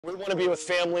We want to be with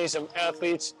families and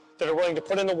athletes that are willing to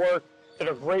put in the work, that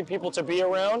are great people to be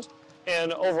around,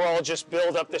 and overall just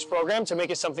build up this program to make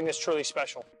it something that's truly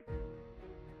special.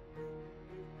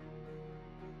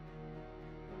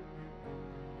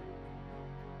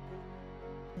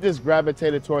 Just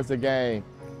gravitated towards the game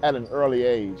at an early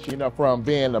age, from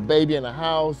being a baby in the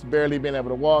house, barely being able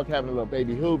to walk, having a little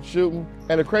baby hoop, shooting.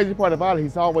 And the crazy part about it,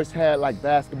 he's always had like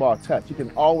basketball touch. He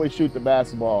can always shoot the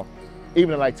basketball,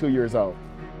 even at like 2 years old.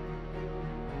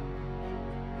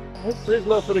 His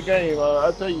love for the game,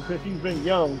 I tell you, since he's been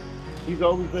young, he's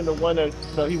always been the one that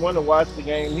he wants to watch the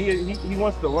game. He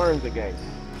wants to learn the game.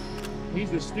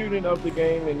 He's a student of the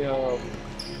game, and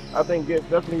I think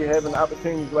definitely having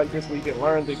opportunities like this where he can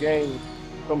learn the game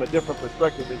from a different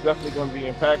perspective is definitely going to be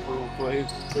impactful for his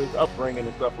upbringing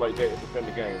and stuff like that within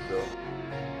the game.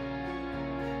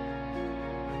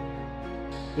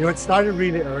 So, it started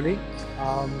really early.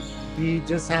 He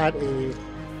just had a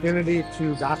affinity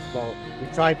to basketball. We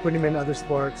tried putting him in other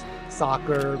sports,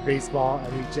 soccer, baseball,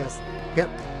 and he just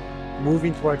kept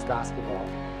moving towards basketball.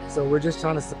 So we're just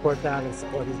trying to support that and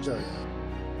support his journey.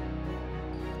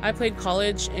 I played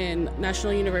college in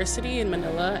National University in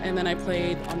Manila, and then I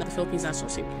played on the Philippines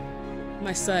national team.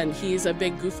 My son, he's a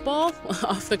big goofball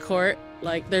off the court.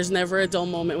 Like, there's never a dull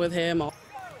moment with him.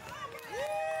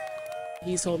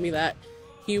 He's told me that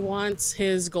he wants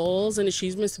his goals and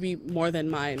achievements to be more than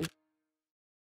mine.